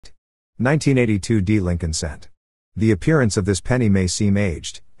1982 D Lincoln Cent. The appearance of this penny may seem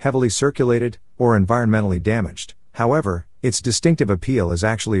aged, heavily circulated, or environmentally damaged. However, its distinctive appeal is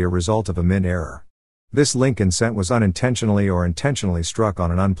actually a result of a mint error. This Lincoln cent was unintentionally or intentionally struck on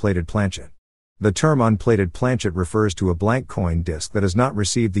an unplated planchet. The term unplated planchet refers to a blank coin disc that has not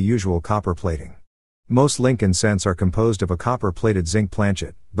received the usual copper plating. Most Lincoln cents are composed of a copper-plated zinc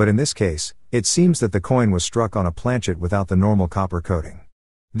planchet, but in this case, it seems that the coin was struck on a planchet without the normal copper coating.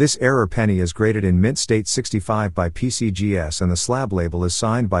 This error penny is graded in mint state 65 by PCGS and the slab label is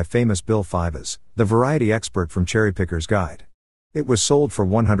signed by famous Bill Fivas, the variety expert from Cherry Picker's Guide. It was sold for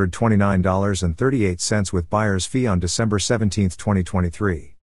 $129.38 with buyer's fee on December 17,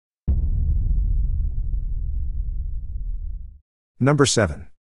 2023. Number 7.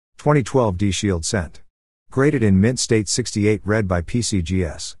 2012 D Shield Cent. Graded in mint state 68 read by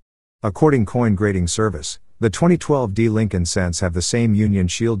PCGS. According Coin Grading Service, the 2012 D Lincoln cents have the same Union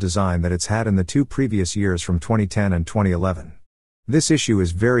Shield design that it's had in the two previous years from 2010 and 2011. This issue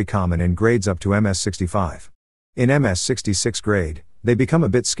is very common in grades up to MS65. In MS66 grade, they become a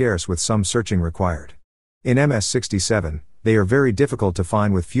bit scarce with some searching required. In MS67, they are very difficult to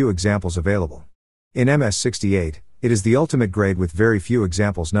find with few examples available. In MS68, it is the ultimate grade with very few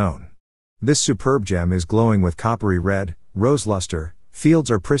examples known. This superb gem is glowing with coppery red, rose luster,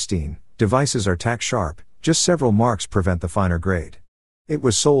 fields are pristine, devices are tack sharp, just several marks prevent the finer grade. It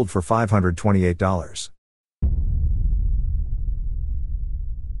was sold for $528.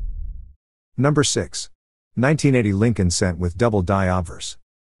 Number 6. 1980 Lincoln cent with double die obverse.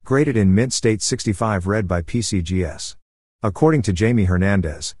 Graded in mint state 65 read by PCGS. According to Jamie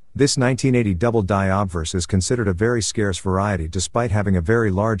Hernandez, this 1980 double die obverse is considered a very scarce variety despite having a very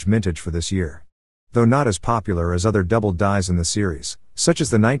large mintage for this year. Though not as popular as other double dies in the series, such as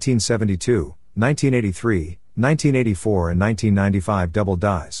the 1972, 1983, 1984 and 1995 double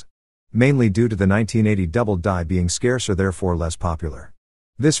dies. Mainly due to the 1980 double die being scarcer, therefore less popular.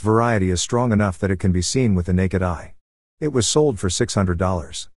 This variety is strong enough that it can be seen with the naked eye. It was sold for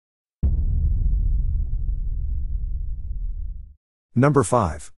 $600. Number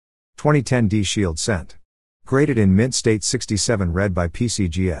 5. 2010 D Shield Cent. Graded in mint state 67 read by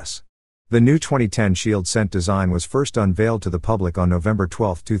PCGS. The new 2010 Shield Cent design was first unveiled to the public on November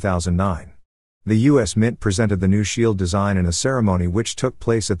 12, 2009. The U.S. Mint presented the new Shield design in a ceremony which took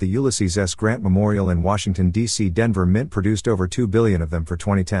place at the Ulysses S. Grant Memorial in Washington, D.C. Denver Mint produced over 2 billion of them for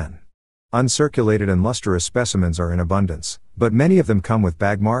 2010. Uncirculated and lustrous specimens are in abundance, but many of them come with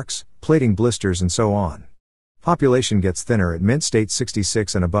bag marks, plating blisters and so on. Population gets thinner at mint state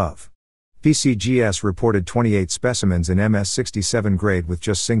 66 and above. PCGS reported 28 specimens in MS67 grade with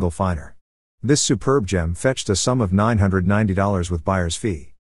just single finer. This superb gem fetched a sum of $990 with buyer's fee.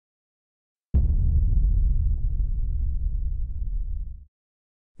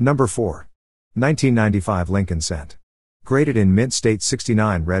 Number 4. 1995 Lincoln cent. Graded in mint state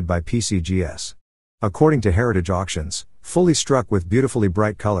 69 read by PCGS. According to Heritage Auctions, fully struck with beautifully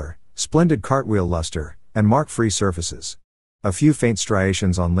bright color, splendid cartwheel luster, and mark-free surfaces. A few faint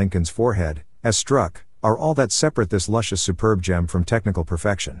striations on Lincoln's forehead, as struck, are all that separate this luscious superb gem from technical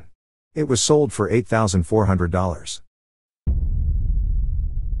perfection. It was sold for $8,400.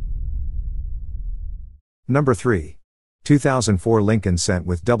 Number 3. 2004 Lincoln cent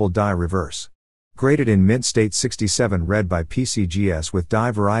with double die reverse. Graded in mint state 67 read by PCGS with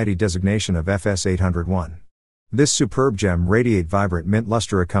die variety designation of FS 801. This superb gem radiate vibrant mint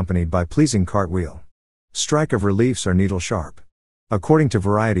luster accompanied by pleasing cartwheel. Strike of reliefs are needle sharp. According to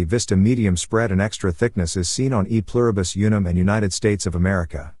Variety Vista, medium spread and extra thickness is seen on E pluribus unum and United States of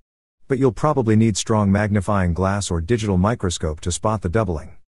America. But you'll probably need strong magnifying glass or digital microscope to spot the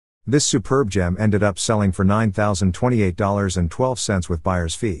doubling. This superb gem ended up selling for $9,028.12 with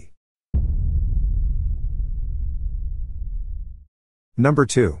buyer's fee. Number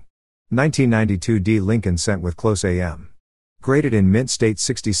 2. 1992 D Lincoln cent with close AM. Graded in mint state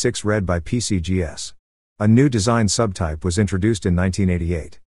 66 read by PCGS. A new design subtype was introduced in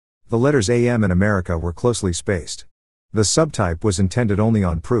 1988. The letters AM in America were closely spaced. The subtype was intended only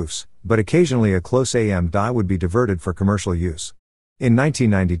on proofs, but occasionally a close AM die would be diverted for commercial use. In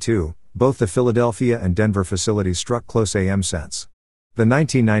 1992, both the Philadelphia and Denver facilities struck close AM cents. The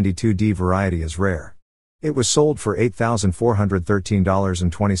 1992 D variety is rare. It was sold for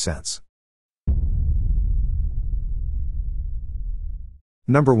 $8,413.20.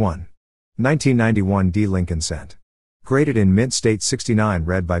 Number 1. 1991 D Lincoln cent. Graded in mint state 69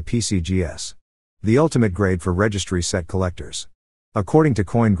 read by PCGS. The ultimate grade for registry set collectors. According to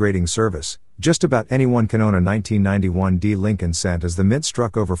Coin Grading Service, just about anyone can own a 1991 D Lincoln cent as the mint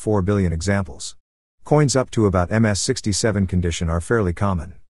struck over 4 billion examples. Coins up to about MS67 condition are fairly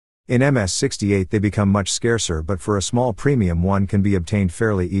common. In MS68 they become much scarcer, but for a small premium one can be obtained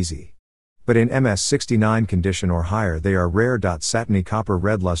fairly easy. But in MS69 condition or higher they are rare. Satiny copper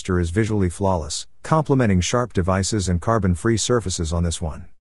red luster is visually flawless, complementing sharp devices and carbon-free surfaces on this one.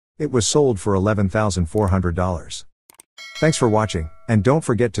 It was sold for $11,400. Thanks for watching, and don't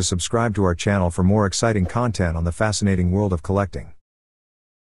forget to subscribe to our channel for more exciting content on the fascinating world of collecting.